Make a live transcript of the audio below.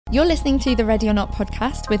You're listening to the Ready or Not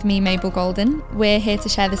podcast with me, Mabel Golden. We're here to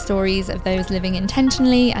share the stories of those living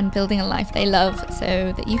intentionally and building a life they love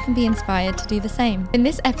so that you can be inspired to do the same. In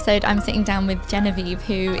this episode, I'm sitting down with Genevieve,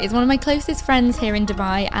 who is one of my closest friends here in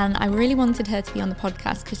Dubai, and I really wanted her to be on the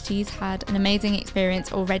podcast because she's had an amazing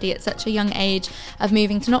experience already at such a young age of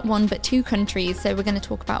moving to not one but two countries. So we're going to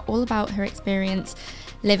talk about all about her experience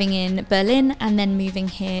living in Berlin and then moving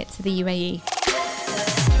here to the UAE.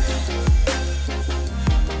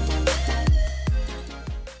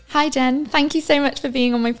 Hi Jen, thank you so much for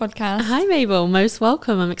being on my podcast. Hi Mabel, most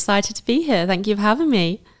welcome. I'm excited to be here. Thank you for having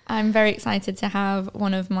me. I'm very excited to have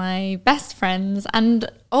one of my best friends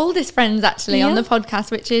and oldest friends actually on the podcast,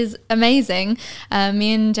 which is amazing.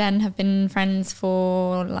 Me and Jen have been friends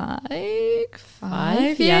for like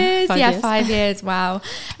 5 years. 5 years. Wow.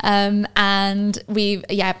 And we've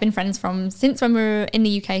been friends since when we were in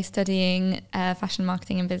the UK studying fashion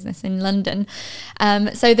marketing and business in London.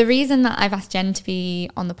 So the reason that I've asked Jen to be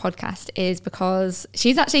on the podcast is because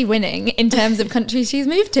she's actually winning in terms of countries she's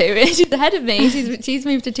moved to. She's ahead of me. She's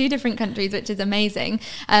moved to 2 different countries, which is amazing.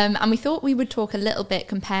 And we thought we would talk a little bit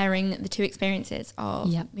comparing the 2 experiences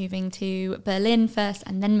of moving to Berlin first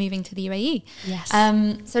and then moving to the UAE. Yes.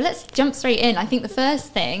 So let's jump straight in. I think the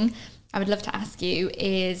first thing I would love to ask you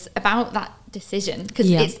is about that decision, because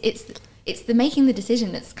it's the making the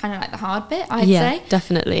decision that's kind of like the hard bit, I'd say. Yeah,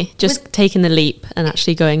 definitely. Just taking the leap and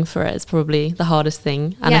actually going for it is probably the hardest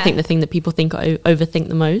thing. And I think the thing that people overthink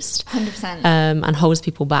the most. 100%. And holds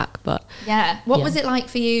people back. But What was it like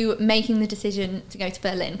for you making the decision to go to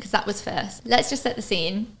Berlin? Because that was first. Let's just set the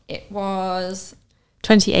scene. It was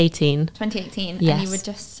 2018. 2018. Yes. And you were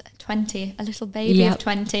just 20, a little baby of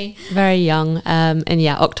 20. Very young.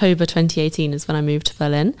 October 2018 is when I moved to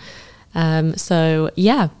Berlin. My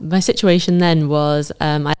situation then was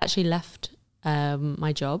I actually left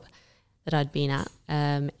my job that I'd been at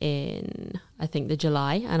in, I think, the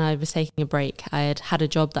July, and I was taking a break. I had a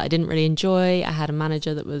job that I didn't really enjoy. I had a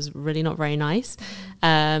manager that was really not very nice,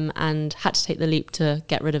 and had to take the leap to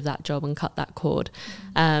get rid of that job and cut that cord.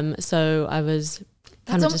 So I was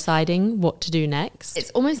kind of deciding what to do next. It's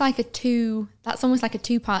almost like a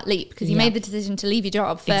 2-part leap, because you made the decision to leave your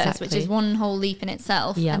job first, which is one whole leap in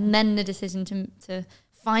itself, and then the decision to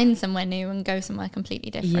find somewhere new and go somewhere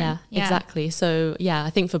completely different. Yeah, exactly. So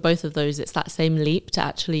I think for both of those, it's that same leap to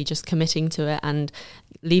actually just committing to it and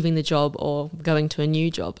leaving the job or going to a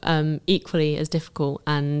new job, equally as difficult.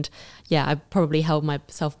 And I probably held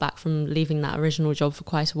myself back from leaving that original job for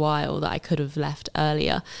quite a while that I could have left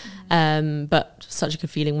earlier. But such a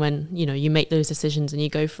good feeling when, you make those decisions and you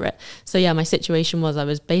go for it. So my situation was I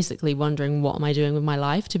was basically wondering, what am I doing with my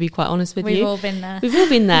life, to be quite honest with you. We've all been there. We've all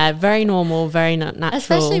been there. Very normal, very natural.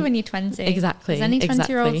 Especially when you're 20. Exactly. Is any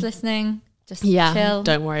 20-year-olds listening? Just chill.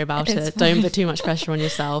 Don't worry about it. Don't put too much pressure on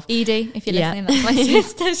yourself. Edie, if you're listening, that's my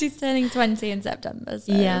sister. She's turning 20 in September.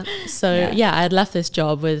 So. I had left this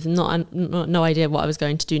job with no idea what I was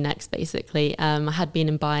going to do next, basically. I had been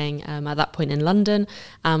in buying at that point in London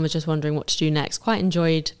and was just wondering what to do next. Quite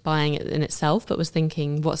enjoyed buying it in itself, but was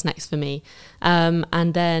thinking, what's next for me?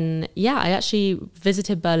 And then, I actually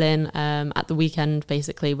visited Berlin at the weekend,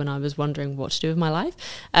 basically, when I was wondering what to do with my life,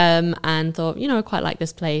 and thought, I quite like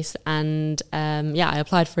this place. And I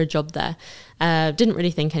applied for a job there. Didn't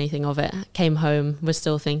really think anything of it. Came home, was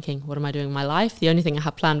still thinking, what am I doing with my life? The only thing I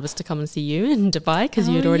had planned was to come and see you in Dubai, because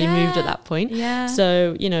you had already moved at that point. Yeah.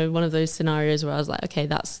 So, one of those scenarios where I was like, okay,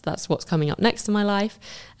 that's what's coming up next in my life.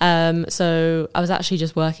 So I was actually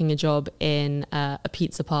just working a job in a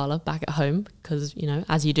pizza parlor back at home, because,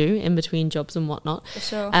 as you do in between jobs and whatnot. For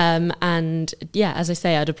sure. As I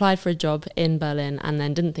say, I'd applied for a job in Berlin and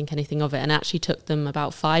then didn't think anything of it. And it actually took them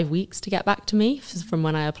about 5 weeks to get back to me from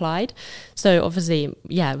when I applied. So obviously,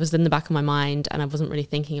 it was in the back of my mind and I wasn't really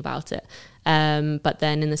thinking about it. But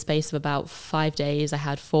then in the space of about 5 days, I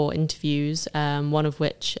had 4 interviews, one of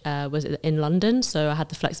which was in London. So I had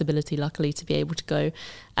the flexibility, luckily, to be able to go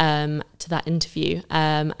to that interview.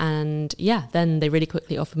 Then they really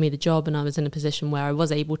quickly offered me the job, and I was in a position where I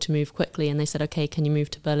was able to move quickly. And they said, okay, can you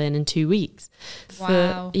move to Berlin in 2 weeks?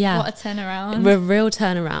 Wow. What a turnaround. A real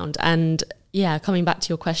turnaround. And coming back to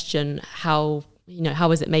your question, how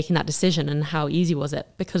was it making that decision and how easy was it?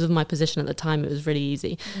 Because of my position at the time, it was really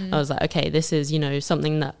easy. I was like, okay, this is,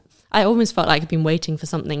 something that I almost felt like I'd been waiting for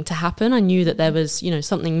something to happen. I knew that there was,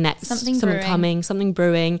 something next, something coming, something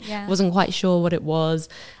brewing. Yeah. Wasn't quite sure what it was.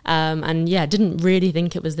 Didn't really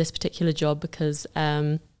think it was this particular job because,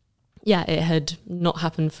 it had not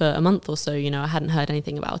happened for a month or so. I hadn't heard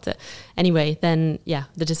anything about it. Anyway, then,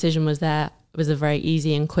 the decision was there. was a very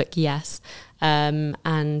easy and quick yes.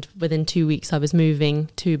 And within 2 weeks I was moving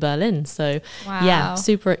to Berlin. So yeah,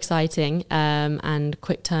 super exciting, and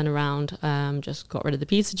quick turnaround. Just got rid of the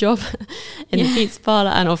pizza job in the pizza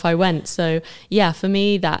parlor and off I went. So yeah, for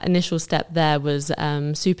me, that initial step there was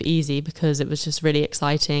super easy because it was just really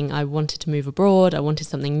exciting. I wanted to move abroad. I wanted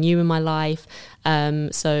something new in my life.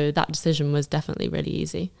 So that decision was definitely really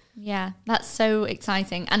easy. Yeah, that's so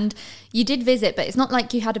exciting. And you did visit, but it's not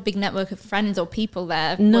like you had a big network of friends or people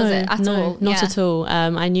there, was it, at all? Not at all.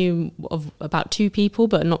 I knew of about 2 people,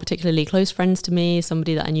 but not particularly close friends to me.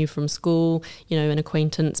 Somebody that I knew from school, an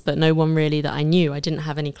acquaintance, but no one really that I knew. I didn't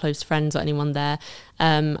have any close friends or anyone there.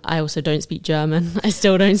 I also don't speak German. I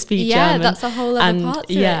still don't speak German. Yeah, that's a whole other part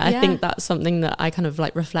to it. Yeah, I think that's something that I kind of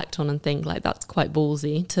like reflect on and think like that's quite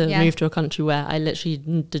ballsy to move to a country where I literally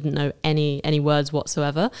didn't know any words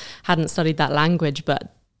whatsoever, hadn't studied that language.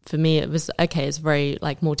 But for me it was okay, it's a very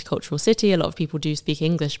like multicultural city. A lot of people do speak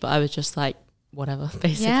English, but I was just like, whatever,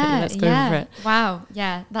 basically, let's go for it. Wow,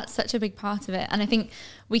 yeah, that's such a big part of it. And I think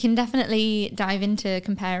we can definitely dive into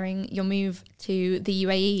comparing your move to the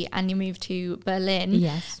UAE and your move to Berlin.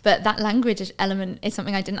 Yes. But that language element is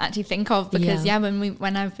something I didn't actually think of because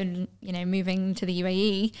when I've been, moving to the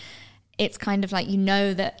UAE, it's kind of like,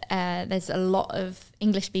 that there's a lot of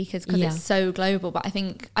English speakers because it's so global. But I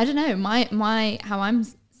think, I don't know, how I'm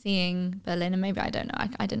seeing Berlin, and maybe I don't know,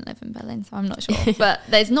 I didn't live in Berlin, so I'm not sure, but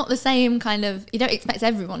there's not the same kind of, you don't expect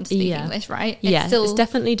everyone to speak English, right? It's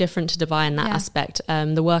definitely different to Dubai in that aspect.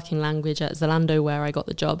 The working language at Zalando, where I got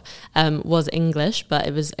the job, was English, but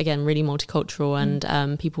it was again really multicultural,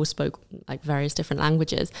 and people spoke like various different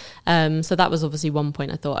languages. So that was obviously one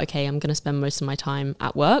point I thought, okay, I'm going to spend most of my time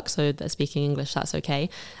at work, so they're speaking English, that's okay.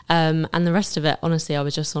 And the rest of it, honestly, I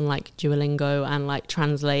was just on like Duolingo and like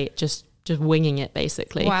Translate, just winging it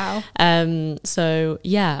basically. Wow. So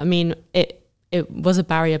yeah, I mean, it was a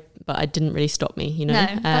barrier, but it didn't really stop me, No,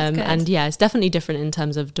 that's good. And yeah, it's definitely different in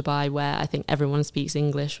terms of Dubai, where I think everyone speaks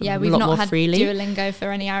English a we've lot not more had freely. Duolingo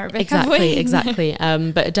for any Arabic. Exactly.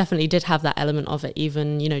 But it definitely did have that element of it,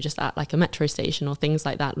 even, just at like a metro station or things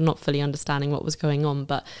like that, not fully understanding what was going on.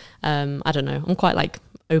 But I don't know, I'm quite like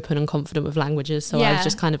open and confident with languages, so I was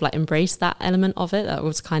just kind of like embraced that element of it. That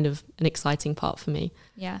was kind of an exciting part for me.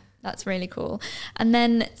 Yeah, that's really cool. And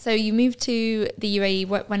then, so you moved to the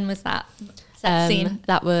UAE. When was that?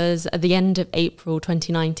 That was at the end of April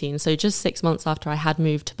 2019, so just 6 months after I had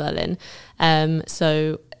moved to Berlin.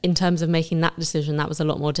 So in terms of making that decision, that was a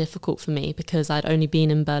lot more difficult for me because I'd only been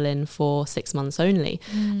in Berlin for 6 months only.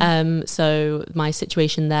 So my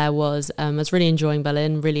situation there was, I was really enjoying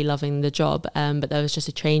Berlin, really loving the job, but there was just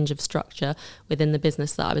a change of structure within the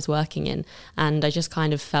business that I was working in. And I just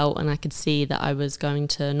kind of felt, and I could see that I was going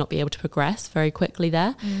to not be able to progress very quickly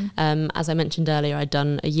there. As I mentioned earlier, I'd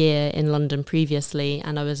done a year in London previously,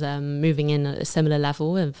 and I was moving in at a similar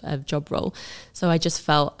level of job role. So I just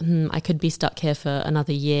felt I could be stuck here for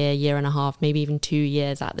another year and a half, maybe even 2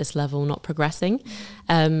 years at this level, not progressing.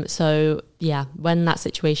 So yeah, when that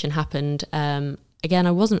situation happened, again,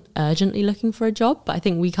 I wasn't urgently looking for a job, but I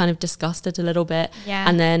think we kind of discussed it a little bit. Yeah.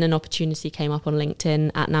 And then an opportunity came up on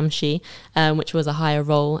LinkedIn at Namshi, which was a higher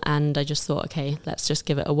role. And I just thought, okay, let's just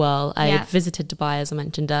give it a whirl. I visited Dubai, as I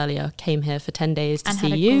mentioned earlier, came here for 10 days to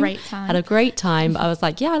see you. Had a great time. I was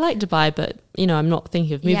like, yeah, I like Dubai, but I'm not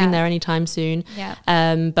thinking of moving there anytime soon.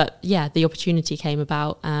 But yeah, the opportunity came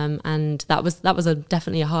about, and that was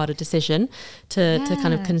definitely a harder decision to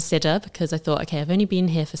kind of consider, because I thought, okay, I've only been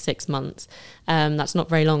here for 6 months. That's not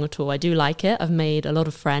very long at all. I do like it. I've made a lot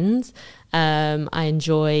of friends. I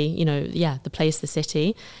enjoy, the place, the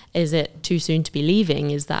city. Is it too soon to be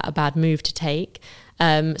leaving? Is that a bad move to take?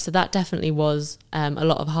 So that definitely was a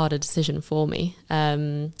lot of harder decision for me.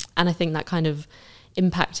 And I think that kind of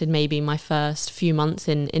impacted maybe my first few months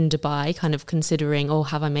in Dubai, kind of considering,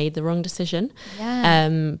 have I made the wrong decision?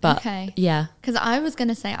 Because I was going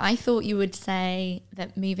to say, I thought you would say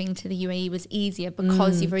that moving to the UAE was easier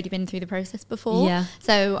because you've already been through the process before.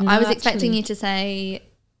 I was expecting you to say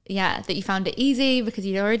that you found it easy because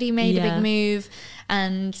you'd already made a big move.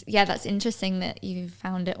 And that's interesting that you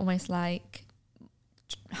found it almost like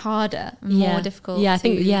harder, more difficult. I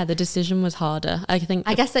think the decision was harder. I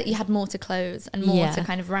guess that you had more to close and more to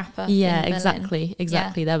kind of wrap up. Exactly.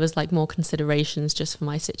 There was like more considerations just for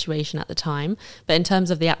my situation at the time, but in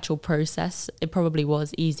terms of the actual process, it probably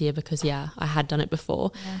was easier because I had done it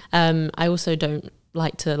before. I also don't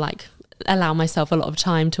like to allow myself a lot of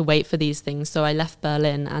time to wait for these things. So I left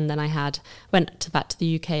Berlin, and then I went back to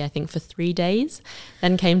the UK, I think, for 3 days,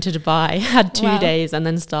 then came to Dubai, had 2 days, and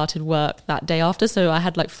then started work that day after. So I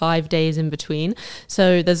had like 5 days in between.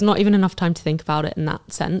 So there's not even enough time to think about it in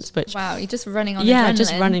that sense. Which, wow, you're just running on adrenaline.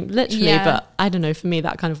 Just running, literally. But I don't know, for me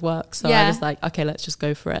that kind of works. So I was like, okay, let's just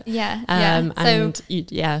go for it. And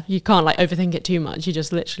you can't like overthink it too much. You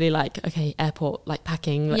just literally like, okay, airport, like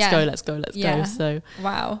packing, let's go. So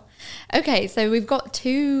wow. Okay, so we've got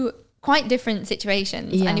 2 quite different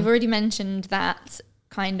situations, and you've already mentioned that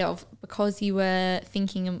kind of because you were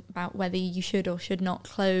thinking about whether you should or should not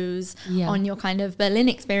close on your kind of Berlin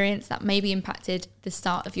experience, that maybe impacted the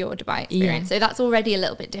start of your Dubai experience. So that's already a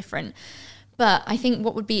little bit different. But I think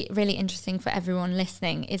what would be really interesting for everyone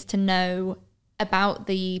listening is to know about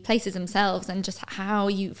the places themselves and just how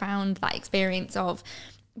you found that experience of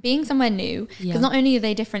being somewhere new, because not only are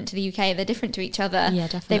they different to the UK, they're different to each other.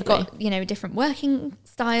 They've got, different working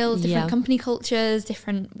styles, different company cultures,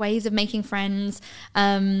 different ways of making friends.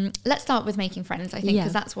 Let's start with making friends, I think,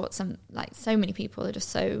 because that's what so many people are just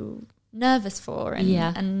so nervous for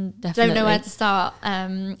and don't know where to start.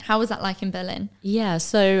 How was that like in Berlin?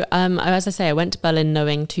 So as I say, I went to Berlin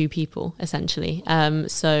knowing 2 people essentially.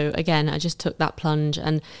 So again, I just took that plunge,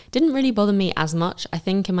 and it didn't really bother me as much, I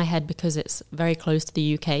think, in my head, because it's very close to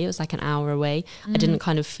the UK. It was like an hour away. I didn't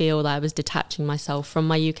kind of feel that I was detaching myself from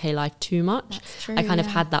my UK life too much. That's true, I kind of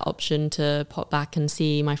had that option to pop back and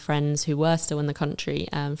see my friends who were still in the country,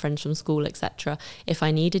 friends from school, etc., if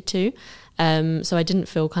I needed to. So I didn't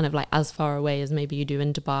feel kind of like as far away as maybe you do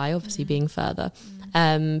in Dubai, obviously being further.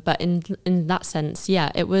 But in that sense,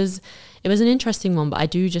 it was an interesting one. But I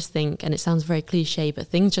do just think, and it sounds very cliche, but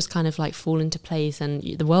things just kind of like fall into place, and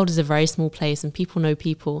the world is a very small place, and people know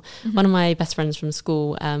people. One of my best friends from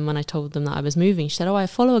school, when I told them that I was moving, she said, "Oh, I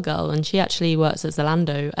follow a girl, and she actually works at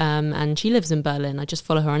Zalando, and she lives in Berlin. I just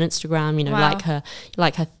follow her on Instagram,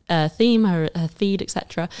 like her theme, her feed,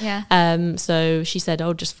 etc." So she said,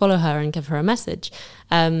 "Oh, just follow her and give her a message."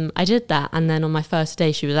 I did that, and then on my first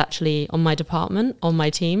day, she was actually on my department, on my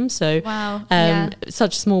team. So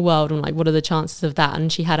such a small world, and like, what are the chances of that?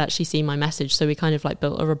 And she had actually seen my message, so we kind of like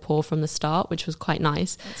built a rapport from the start, which was quite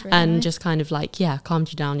nice. That's really and nice. Just kind of like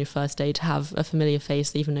calmed you down your first day to have a familiar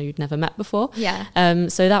face, even though you'd never met before.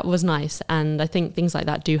 So that was nice, and I think things like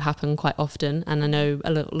that do happen quite often. And I know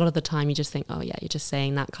a lot of the time you just think, oh yeah, you're just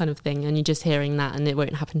saying that kind of thing, and you're just hearing that, and it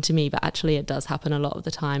won't happen to me. But actually, it does happen a lot of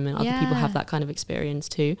the time, and other people have that kind of experience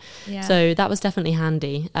too. So that was definitely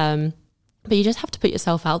handy. But you just have to put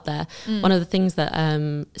yourself out there. One of the things that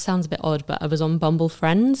sounds a bit odd, but I was on Bumble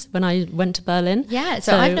Friends when I went to Berlin.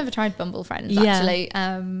 So I've never tried Bumble Friends actually.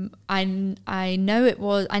 I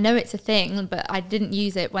know it's a thing, but I didn't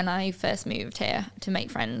use it when I first moved here to make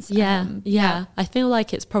friends. I feel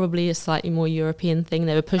like it's probably a slightly more European thing.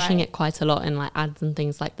 They were pushing it quite a lot in like ads and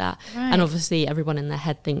things like that. And obviously everyone in their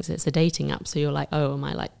head thinks it's a dating app, so you're like, oh, am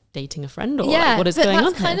I like dating a friend, or like, what is going on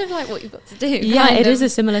here? That's kind of like what you've got to do. It is a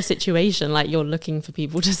similar situation. Like, you're looking for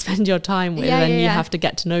people to spend your time with, and you have to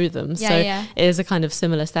get to know them. It is a kind of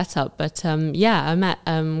similar setup. But I met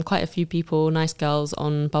quite a few people, nice girls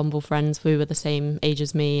on Bumble Friends who were the same age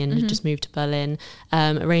as me and had just moved to Berlin.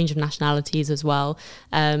 A range of nationalities as well.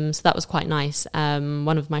 So that was quite nice.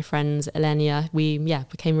 One of my friends, Elenia, we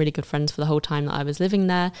became really good friends for the whole time that I was living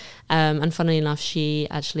there. And funnily enough, she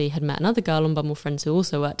actually had met another girl on Bumble Friends who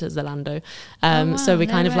also worked at Zalando. So we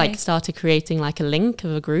kind of like started creating like a link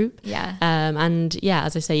of a group. And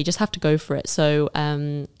as I say, you just have to go for it. So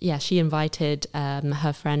she invited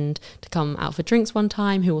her friend to come out for drinks one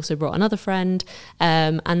time, who also brought another friend.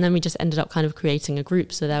 And then we just ended up kind of creating a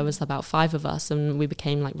group. So there was about 5 of us, and we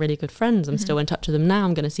became like really good friends. I'm still in touch with them now.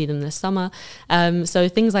 I'm going to see them this summer. So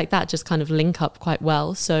things like that just kind of link up quite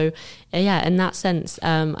well. So in that sense,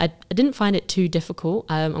 I didn't find it too difficult.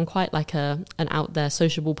 I'm quite like an out there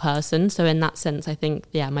sociable person. So in that sense, I think,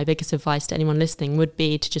 my biggest advice to anyone listening would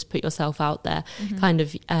be to just put yourself out there. Kind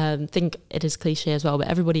of think it is cliche as well, but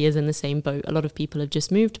everybody is in the same boat. A lot of people have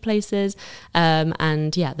just moved to places,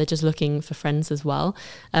 and they're just looking for friends as well.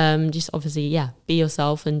 Just obviously, be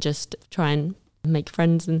yourself and just try and make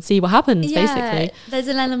friends and see what happens. Basically, there's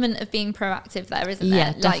an element of being proactive there, isn't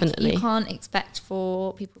there? Definitely. Like, you can't expect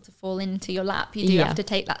for people to fall into your lap. You do have to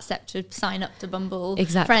take that step to sign up to Bumble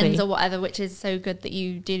Friends or whatever, which is so good that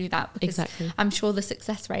you do that, because I'm sure the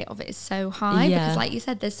success rate of it is so high, because like you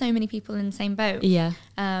said, there's so many people in the same boat.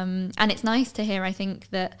 And it's nice to hear, I think,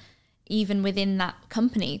 that even within that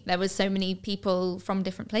company there was so many people from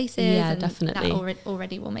different places, and definitely that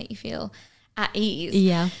already will make you feel at ease.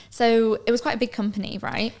 Yeah. So it was quite a big company,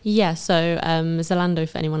 right? Yeah. So Zalando,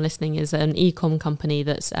 for anyone listening, is an e-com company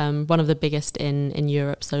that's one of the biggest in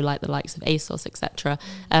Europe. So like the likes of ASOS, etc.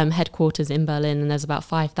 Headquarters in Berlin, and there's about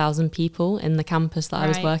 5,000 people in the campus that I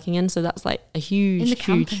was working in. So that's like a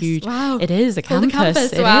huge. Wow. It is a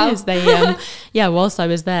campus. It is. They whilst I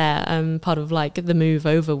was there, part of like the move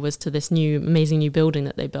over was to this amazing new building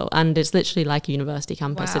that they built, and it's literally like a university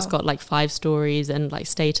campus. It's got like 5 stories and like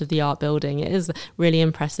state of the art building. It is really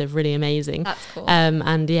impressive, really amazing. That's cool.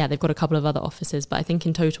 And yeah, they've got a couple of other offices, but I think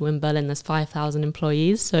in total in Berlin there's 5,000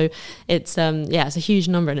 employees. So it's it's a huge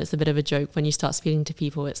number, and it's a bit of a joke when you start speaking to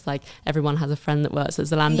people. It's like everyone has a friend that works at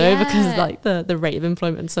Zalando because like the rate of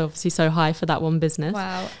employment is obviously so high for that one business.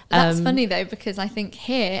 Wow, that's funny though, because I think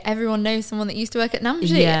here everyone knows someone that used to work at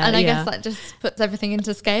Namshi, and I guess that just puts everything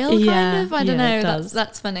into scale. Kind of. I don't know.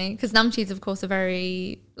 That's funny, because Namshi's of course are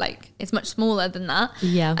very it's much smaller than that.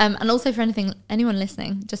 Yeah. And also for anyone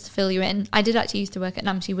listening, just to fill you in, I did actually used to work at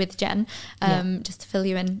Namshi with Jen. Just to fill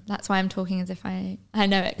you in, that's why I'm talking as if I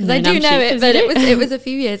know it, because I do know it, but it was a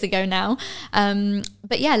few years ago now.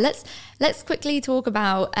 But yeah, let's quickly talk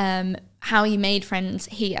about how you made friends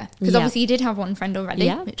here, because obviously you did have one friend already,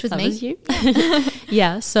 which was me. Was you.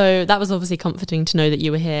 Yeah, so that was obviously comforting to know that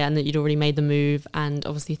you were here and that you'd already made the move, and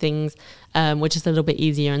obviously things were just a little bit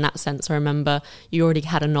easier in that sense. I remember you already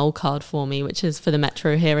had a Knoll card for me, which is for the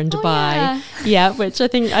metro here in Dubai. Which I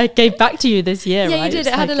think I gave back to you this year. You did.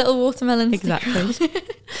 It had a little watermelon exactly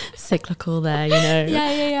cyclical there,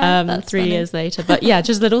 That's 3 funny. years later, but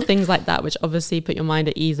just little things like that, which obviously put your mind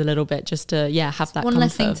at ease a little bit, just to have that one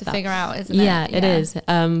less thing to figure out, isn't it? It is.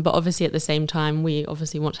 But obviously at the same time, we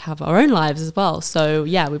obviously want to have our own lives as well. So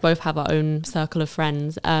we both have our own circle of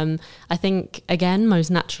friends. I think, again, most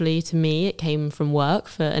naturally to me, it came from work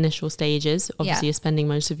for initial stages. Obviously, you're spending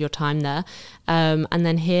most of your time there. And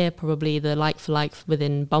then here, probably the like for like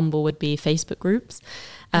within Bumble would be Facebook groups.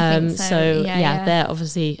 They're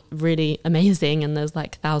obviously really amazing, and there's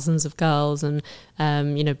like thousands of girls, and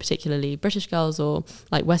particularly British girls or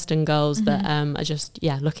like Western girls that are just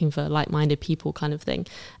looking for like-minded people, kind of thing.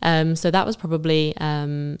 So that was probably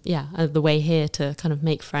the way here to kind of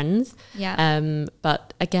make friends.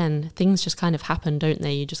 But again, things just kind of happen, don't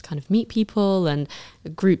they? You just kind of meet people, and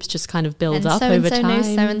groups just kind of build up over time.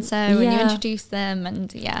 Knows so-and-so, and you introduce them,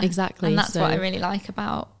 and exactly. And that's what I really like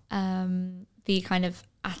about the kind of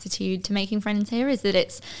attitude to making friends here, is that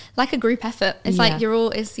it's like a group effort. It's like you're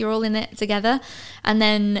all in it together, and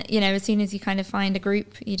then as soon as you kind of find a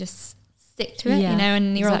group, you just stick to it,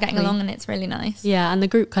 and you're all getting along, and it's really nice. And the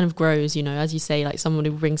group kind of grows, as you say, like someone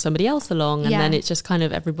who brings somebody else along, and then it's just kind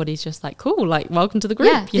of everybody's just like, cool, like welcome to the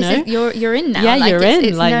group. You're in now. You're in.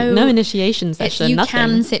 It's like no initiation session, nothing. You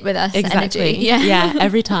can sit with us. Exactly. Energy.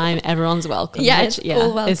 Every time everyone's welcome. It's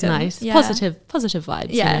all welcome. It's nice. Positive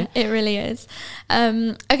vibes. It really is.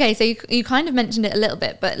 Okay, so you kind of mentioned it a little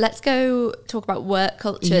bit, but let's go talk about work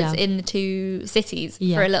cultures in the two cities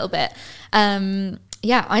for a little bit.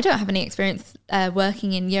 I don't have any experience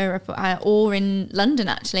working in Europe or in London,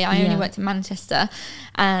 actually. I only worked in Manchester.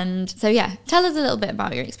 And so, tell us a little bit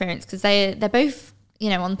about your experience, because they're both,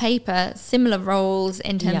 on paper, similar roles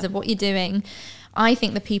in terms of what you're doing. I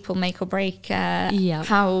think the people make or break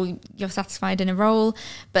how you're satisfied in a role.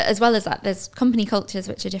 But as well as that, there's company cultures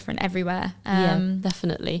which are different everywhere.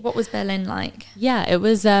 Definitely. What was Berlin like? It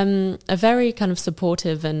was a very kind of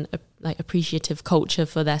supportive and appreciative culture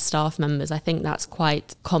for their staff members. I think that's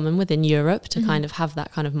quite common within Europe to kind of have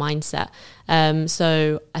that kind of mindset.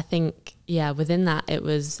 So I think within that it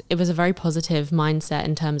was a very positive mindset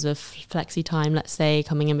in terms of flexi time, let's say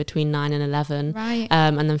coming in between 9 and 11, right,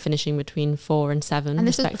 and then finishing between 4 and 7, and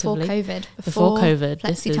this was before COVID. Before COVID,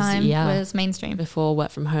 flexi time was mainstream. Before work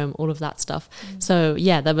from home, all of that stuff. So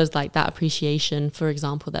there was like that appreciation. For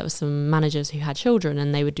example, there were some managers who had children,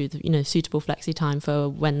 and they would do the suitable flexi time for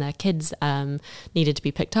when their kids needed to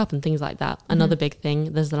be picked up and things like that. Another big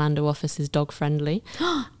thing, the Zalando office is dog friendly.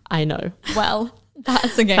 I know. Well,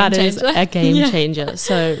 that's a game changer. That is a game changer.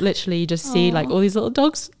 So literally you just see like all these little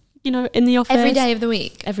dogs, in the office. Every day of the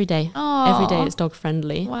week? Every day. Aww. Every day it's dog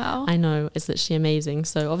friendly. Wow. I know, it's literally amazing.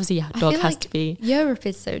 So obviously dog has to be... Europe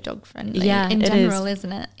is so dog friendly in general,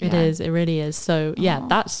 isn't it? It is, it really is. So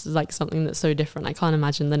that's like something that's so different. I can't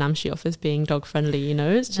imagine the Namshi office being dog friendly,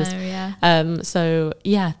 it's just...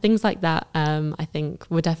 things like that I think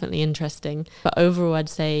were definitely interesting. But overall I'd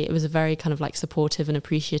say it was a very kind of like supportive and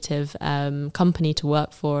appreciative company to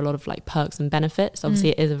work for, a lot of like perks and benefits. Obviously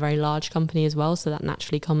it is a very large company as well, so that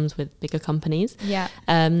naturally comes with bigger companies.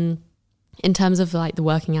 In terms of like the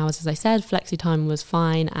working hours, as I said, flexi time was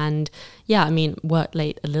fine, and yeah, I mean, worked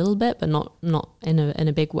late a little bit, but not in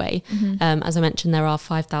a big way. As I mentioned, there are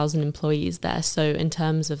 5,000 employees there, so in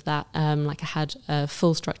terms of that, like I had a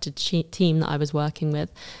full structured team that I was working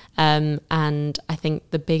with, and I think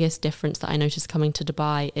the biggest difference that I noticed coming to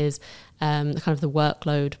Dubai is the kind of the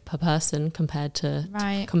workload per person compared to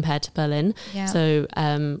Berlin. Yeah. So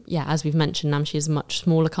as we've mentioned, Namshi is a much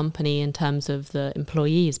smaller company in terms of the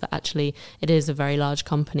employees, but actually it is a very large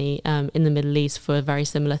company in the Middle East for a very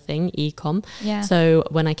similar thing, e-com. Yeah. So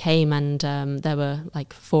when I came and there were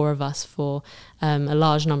like 4 of us for a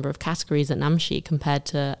large number of categories at Namshi compared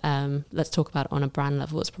to, let's talk about it on a brand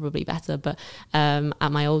level, it's probably better, but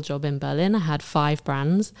at my old job in Berlin, I had 5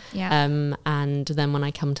 brands. Yeah. And then when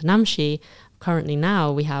I come to Namshi, currently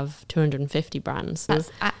now we have 250 brands. So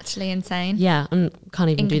that's actually insane. Yeah, I can't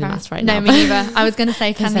even do the maths right now. No, me neither. I was going to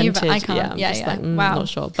say can you, but I can't. Like, wow. Not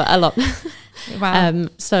sure, but a lot. Wow.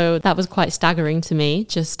 So that was quite staggering to me,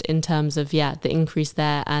 just in terms of, the increase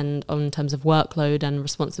there and in terms of workload and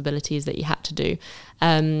responsibilities that you had to do.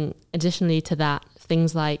 Additionally to that,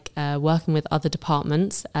 things like working with other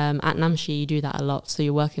departments. At Namshi, you do that a lot. So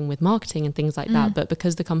you're working with marketing and things like that. But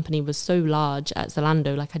because the company was so large at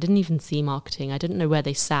Zalando, like I didn't even see marketing. I didn't know where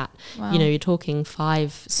they sat. Wow. You know, you're talking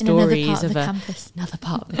 5 stories of another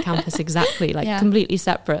part of the campus, exactly, like completely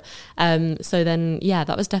separate. So then,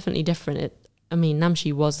 that was definitely different.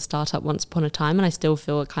 Namshi was a startup once upon a time, and I still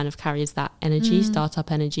feel it kind of carries that energy, startup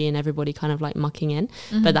energy, and everybody kind of like mucking in.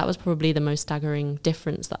 But that was probably the most staggering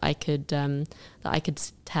difference that I could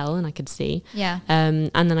tell and I could see. Yeah.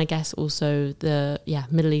 And then I guess also the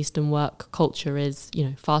Middle Eastern work culture is,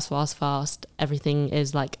 fast. Everything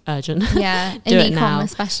is like urgent. Yeah. Do in it now,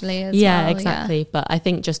 especially as well. Yeah, exactly. Yeah. But I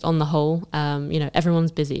think just on the whole,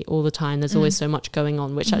 everyone's busy all the time. There's always so much going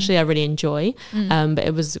on, which actually I really enjoy. But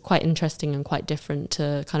it was quite interesting and quite different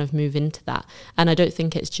to kind of move into that. And I don't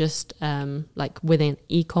think it's just like within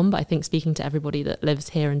e-com, but I think speaking to everybody that lives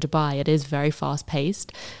here in Dubai, it is very fast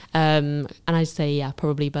paced. And I'd say,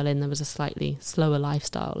 probably Berlin, there was a slightly slower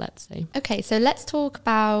lifestyle, let's say. Okay, so let's talk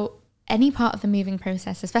about any part of the moving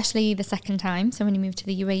process, especially the second time, so when you moved to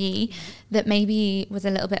the UAE, that maybe was a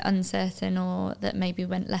little bit uncertain or that maybe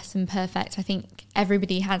went less than perfect. I think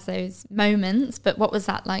everybody has those moments, but what was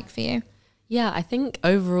that like for you? Yeah, I think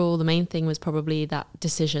overall the main thing was probably that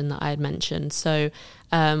decision that I had mentioned. So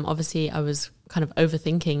obviously I was kind of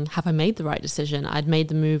overthinking, have I made the right decision? I'd made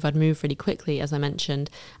the move, I'd moved really quickly, as I mentioned.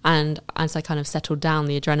 And as I kind of settled down,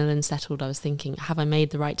 the adrenaline settled, I was thinking, have I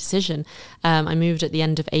made the right decision? I moved at the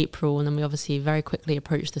end of April, and then we obviously very quickly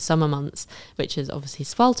approached the summer months, which is obviously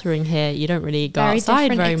sweltering here. You don't really go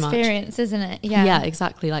outside very much. Very different experience, isn't it? Yeah,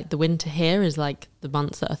 exactly. Like the winter here is like the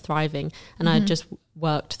months that are thriving. And I just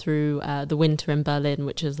worked through the winter in Berlin,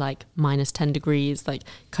 which is like minus 10 degrees, like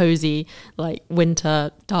cozy, like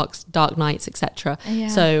winter, dark nights, etc.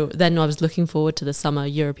 So then I was looking forward to the summer,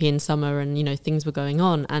 European summer, and things were going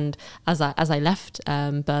on. And as I left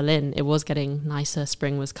Berlin, it was getting nicer.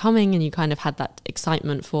 Spring was coming, and you kind of had that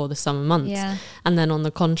excitement for the summer months. And then on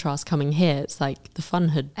the contrast coming here, it's like the fun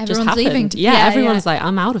had just happened. Leaving. Everyone's like,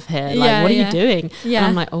 I'm out of here. Like, what are you doing? And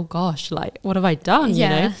I'm like, oh gosh, like what have I done? You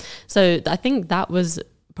know. So I think that was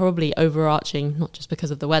probably overarching, not just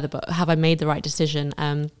because of the weather, but have I made the right decision?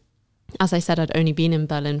 As I said, I'd only been in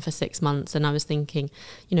Berlin for 6 months, and I was thinking,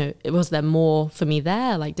 was there more for me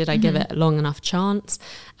there? Like, did I give it a long enough chance?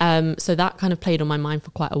 So that kind of played on my mind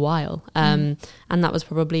for quite a while. And that was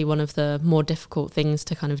probably one of the more difficult things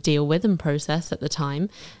to kind of deal with and process at the time.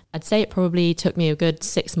 I'd say it probably took me a good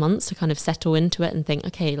 6 months to kind of settle into it and think,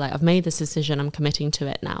 okay, like I've made this decision, I'm committing to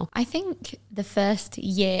it now. I think the first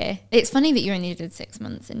year, it's funny that you only did 6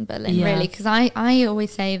 months in Berlin, really, because I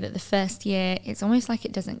always say that the first year, it's almost like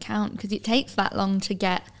it doesn't count because it takes that long to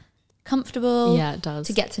get comfortable. Yeah, it does.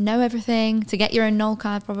 To get to know everything, to get your own Knoll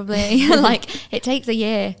card probably. Like it takes a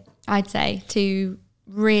year, I'd say, to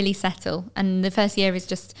really settle. And the first year is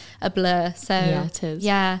just a blur. So yeah, it is.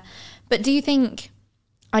 Yeah. But do you think...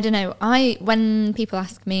 I don't know, when people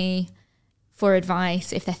ask me for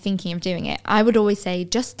advice, if they're thinking of doing it, I would always say,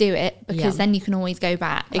 just do it, because then you can always go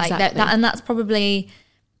back. Exactly. Like that, and that's probably,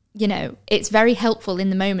 it's very helpful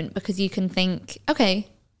in the moment because you can think, okay,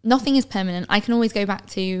 nothing is permanent. I can always go back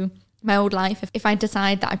to my old life if I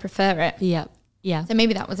decide that I prefer it. Yeah. Yeah. So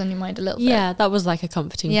maybe that was on your mind a little bit. Yeah, that was like a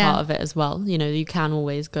comforting part of it as well. You know, you can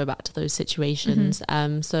always go back to those situations.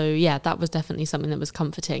 So yeah, that was definitely something that was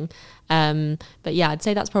comforting. But yeah, I'd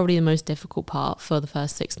say that's probably the most difficult part for the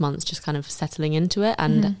first 6 months, just kind of settling into it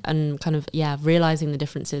and kind of, realizing the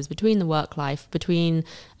differences between the work life, between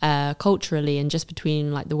culturally, and just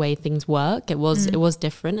between like the way things work. It was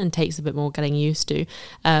different and takes a bit more getting used to.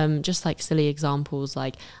 Just like silly examples,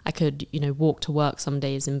 like I could, you know, walk to work some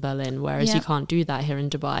days in Berlin, whereas you can't do that here in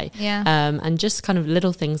Dubai. And just kind of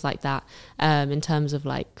little things like that, in terms of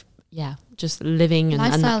like just living and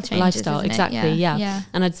lifestyle exactly. Yeah.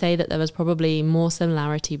 And I'd say that there was probably more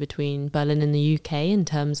similarity between Berlin and the UK in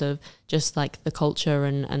terms of just like the culture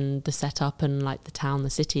and the setup and like the town, the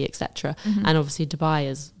city, etc. And obviously Dubai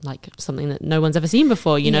is like something that no one's ever seen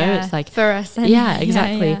before, you know. It's like for us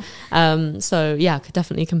exactly. So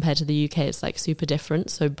definitely compared to the UK, it's like super different.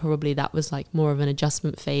 So probably that was like more of an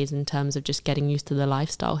adjustment phase in terms of just getting used to the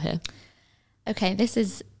lifestyle here. Okay, this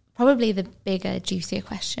is probably the bigger, juicier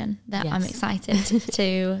question that I'm excited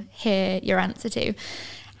to hear your answer to.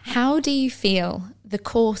 How do you feel the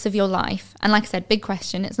course of your life? And like I said, big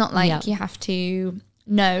question. It's not like you have to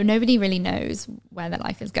know. Nobody really knows where their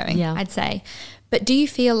life is going, I'd say. But do you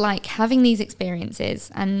feel like having these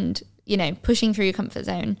experiences and, you know, pushing through your comfort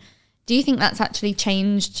zone, do you think that's actually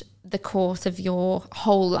changed the course of your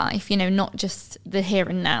whole life, you know, not just the here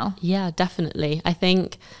and now? Yeah, definitely. I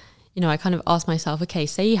think, you know, I kind of asked myself, okay,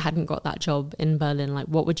 say you hadn't got that job in Berlin, like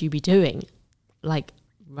what would you be doing? Like,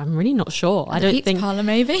 I'm really not sure. I don't think parlor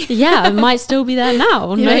maybe. Yeah, I might still be there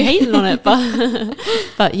now. No hating on it,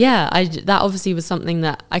 but yeah, that obviously was something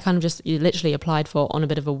that I kind of just literally applied for on a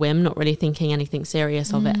bit of a whim, not really thinking anything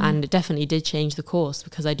serious of it, and it definitely did change the course,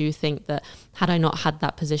 because I do think that had I not had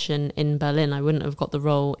that position in Berlin, I wouldn't have got the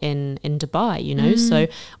role in Dubai. You know, so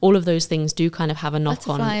all of those things do kind of have a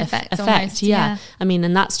knock-on effect. Almost, I mean,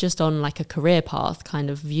 and that's just on like a career path kind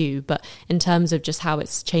of view, but in terms of just how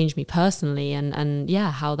it's changed me personally, and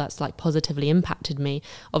how that's like positively impacted me.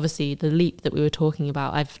 Obviously the leap that we were talking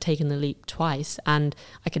about, I've taken the leap twice, and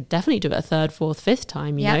I could definitely do it a third, fourth, fifth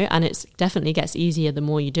time, you know, and it definitely gets easier the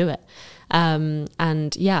more you do it.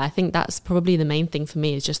 And yeah, I think that's probably the main thing for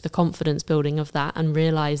me, is just the confidence building of that, and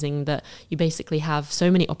realizing that you basically have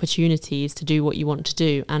so many opportunities to do what you want to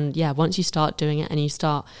do. And yeah, once you start doing it and you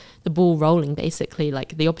start the ball rolling, basically,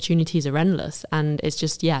 like the opportunities are endless, and it's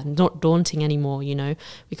just not daunting anymore. You know,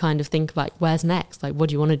 we kind of think about where's next, like what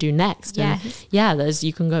do you want to do next? And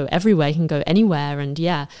you can go everywhere, you can go anywhere, and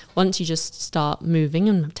once you just start moving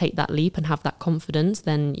and take that leap and have that confidence,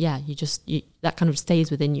 then that kind of stays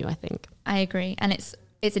within you, I think. I agree, and it's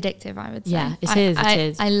addictive, I would say. Yeah, it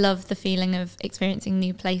is. I love the feeling of experiencing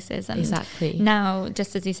new places. And exactly. Now,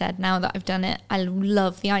 just as you said, now that I've done it, I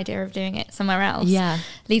love the idea of doing it somewhere else. Yeah.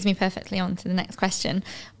 Leads me perfectly on to the next question.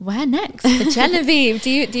 Where next for Genevieve?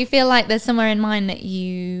 Do you feel like there's somewhere in mind that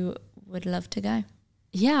you would love to go?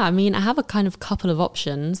 Yeah, I mean, I have a kind of couple of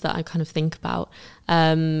options that I kind of think about.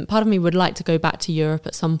 Part of me would like to go back to Europe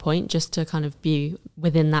at some point, just to kind of be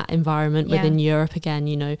within that environment, within Europe again,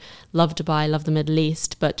 you know, love Dubai, love the Middle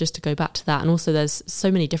East, but just to go back to that. And also there's so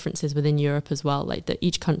many differences within Europe as well, like that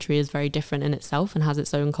each country is very different in itself and has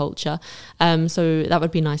its own culture. So that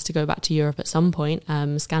would be nice to go back to Europe at some point.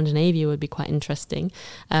 Scandinavia would be quite interesting.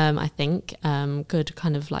 I think good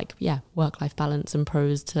kind of like, work-life balance and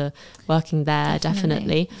pros to working there,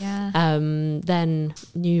 definitely. Yeah. Then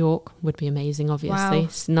New York would be amazing, obviously. Wow.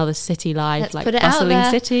 It's another city life, like bustling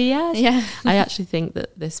city. Yeah. I actually think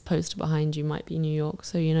that this poster behind you might be New York,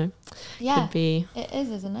 so you know, could be. It is,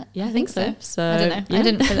 isn't it? Yeah, I think so. So I don't know. I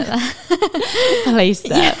didn't put it there. Place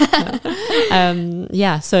there.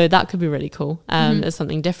 So that could be really cool. It's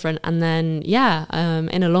something different. And then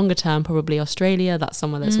in a longer term, probably Australia. That's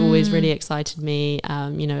somewhere that's always really excited me.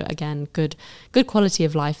 You know, again, good quality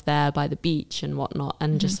of life there by the beach and whatnot,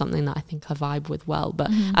 and just something that I think I vibe with well.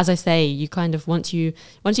 But as I say, you kind of once you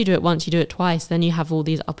do it once, you do it twice, then you have all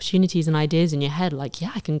these opportunities and ideas in your head, like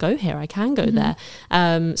I can go here, I can go there.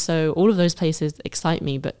 So all of those places excite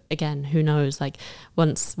me, but again, who knows, like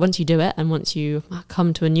once you do it, and once you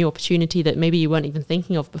come to a new opportunity that maybe you weren't even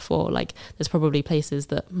thinking of before, like there's probably places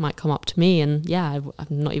that might come up to me, and I've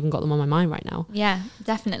not even got them on my mind right now. Yeah,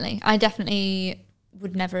 definitely. I definitely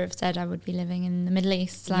would never have said I would be living in the Middle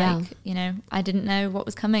East. You know, I didn't know what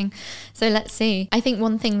was coming. So let's see. I think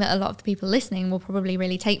one thing that a lot of the people listening will probably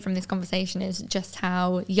really take from this conversation is just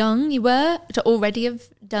how young you were to already have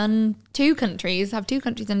done have two countries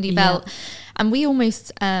under your belt. And we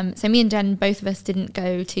almost, so me and Jen, both of us didn't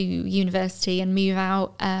go to university and move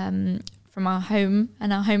out from our home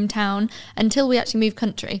and our hometown until we actually moved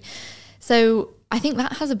country. So I think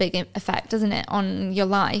that has a big effect, doesn't it, on your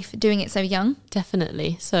life, doing it so young?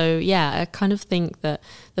 Definitely. So yeah, I kind of think that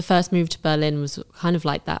the first move to Berlin was kind of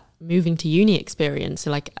like that moving to uni experience.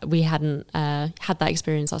 So like we hadn't had that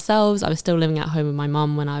experience ourselves. I was still living at home with my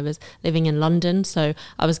mum when I was living in London. So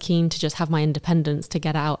I was keen to just have my independence, to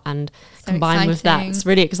get out, and so combined with that, it's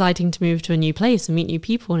really exciting to move to a new place and meet new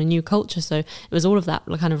people and a new culture. So it was all of that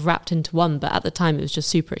kind of wrapped into one. But at the time, it was just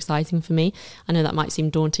super exciting for me. I know that might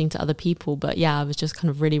seem daunting to other people, but yeah, I was just kind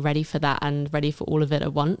of really ready for that and ready for all of it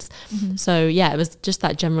at once. So yeah, it was just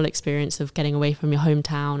that general experience of getting away from your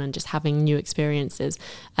hometown and just having new experiences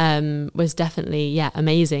was definitely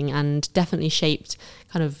amazing, and definitely shaped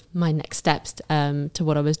kind of my next steps to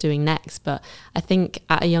what I was doing next. But I think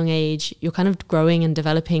at a young age, you're kind of growing and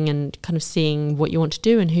developing and kind of seeing what you want to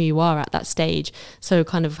do and who you are at that stage. So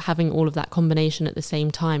kind of having all of that combination at the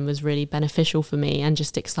same time was really beneficial for me and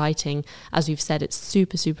just exciting. As we've said, it's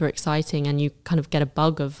super, super exciting, and you kind of get a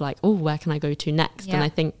bug of like, oh, where can I go to next? And I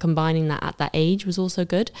think combining that at that age was also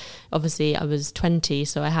good. Obviously, I was 20,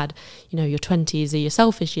 so I had, your 20s are your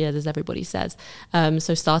selfish years, as everybody says.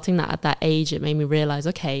 So starting that at that age, it made me realize,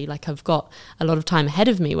 okay, like I've got a lot of time ahead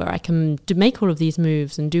of me where I can make all of these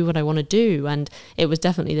moves and do what I want to do. And it was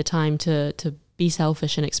definitely the time to be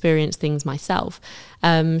selfish and experience things myself.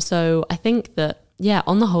 So I think that,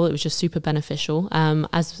 on the whole, it was just super beneficial. I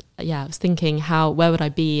was thinking where would I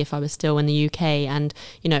be if I was still in the UK? And,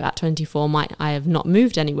 at 24, might I have not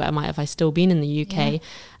moved anywhere? Might have I still been in the UK?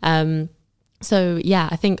 So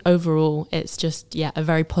I think overall it's just a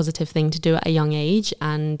very positive thing to do at a young age.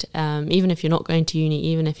 And even if you're not going to uni,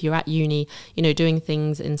 even if you're at uni, doing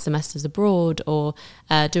things in semesters abroad, or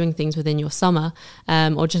doing things within your summer,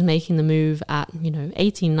 or just making the move at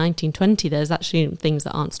 18, 19, 20, there's actually things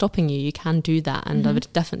that aren't stopping you. You can do that, and I would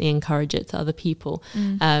definitely encourage it to other people.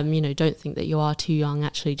 Don't think that you are too young.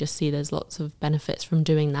 Actually just see there's lots of benefits from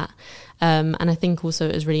doing that. And I think also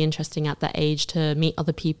it was really interesting at that age to meet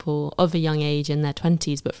other people of a young age in their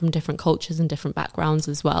 20s, but from different cultures and different backgrounds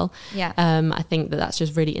as well. I think that that's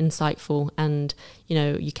just really insightful, and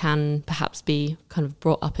you can perhaps be kind of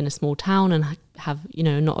brought up in a small town and have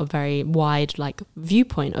not a very wide like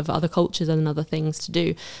viewpoint of other cultures and other things to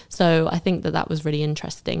do. So I think that was really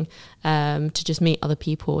interesting, to just meet other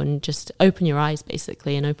people and just open your eyes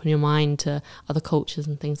basically, and open your mind to other cultures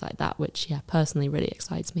and things like that, which personally really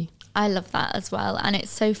excites me. I love that as well, and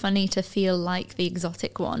it's so funny to feel like the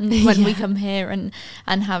exotic one when we come here and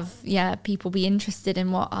have people be interested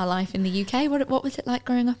in what our life in the UK, what was it like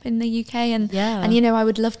growing up in the UK, and I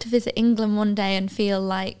would love to visit England one day and feel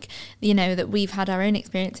like that we've had our own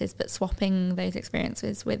experiences, but swapping those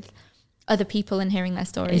experiences with other people and hearing their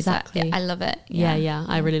stories. Exactly. I love it.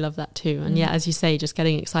 I really love that too. And as you say, just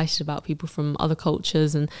getting excited about people from other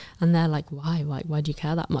cultures, and they're like, why do you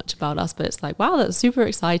care that much about us? But it's like, wow, that's super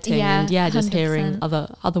exciting. And just 100%. Hearing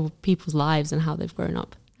other people's lives and how they've grown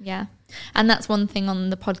up. And that's one thing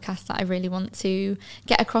on the podcast that I really want to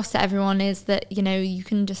get across to everyone, is that you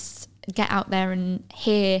can just get out there and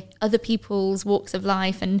hear other people's walks of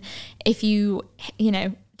life, and if you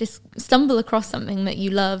just stumble across something that you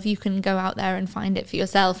love, you can go out there and find it for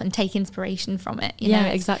yourself and take inspiration from it.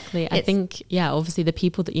 Exactly. I think obviously the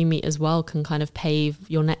people that you meet as well can kind of pave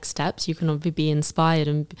your next steps. You can obviously be inspired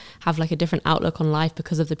and have like a different outlook on life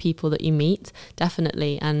because of the people that you meet,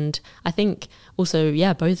 definitely. And I think also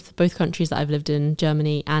both countries that I've lived in,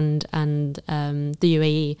 Germany and the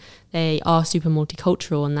UAE, they are super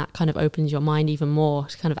multicultural, and that kind of opens your mind even more.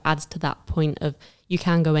 It kind of adds to that point of you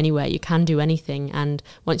can go anywhere, you can do anything. And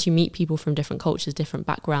once you meet people from different cultures, different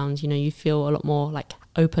backgrounds, you feel a lot more like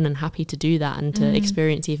open and happy to do that, and to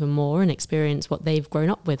experience even more and experience what they've grown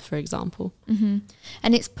up with, for example.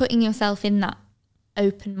 And it's putting yourself in that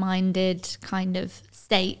open-minded kind of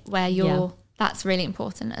state where you're that's really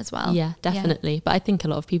important as well. Yeah, definitely. But I think a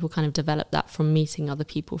lot of people kind of develop that from meeting other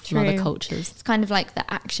people from other cultures. It's kind of like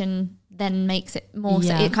the action then makes it more,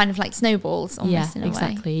 so it kind of like snowballs almost in a way.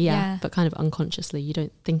 Exactly, but kind of unconsciously. You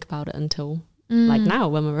don't think about it until like now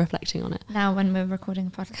when we're reflecting on it. Now when we're recording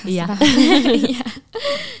a podcast about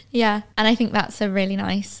it. And I think that's a really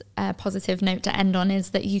nice positive note to end on,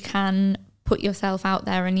 is that you can put yourself out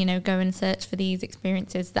there and go and search for these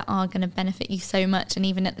experiences that are going to benefit you so much. And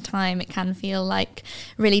even at the time it can feel like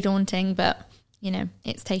really daunting, but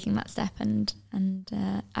it's taking that step, and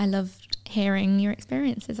I loved hearing your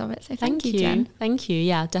experiences of it. So thank you, Jen. Thank you.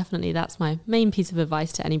 Yeah, definitely. That's my main piece of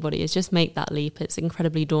advice to anybody, is just make that leap. It's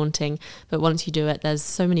incredibly daunting, but once you do it, there's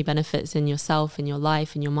so many benefits in yourself, in your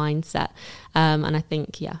life, in your mindset. And I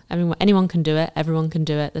think, anyone can do it. Everyone can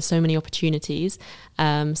do it. There's so many opportunities.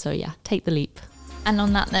 So take the leap. And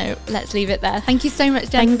on that note, let's leave it there. Thank you so much,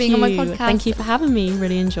 Jen, for being on my podcast. Thank you for having me.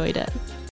 Really enjoyed it.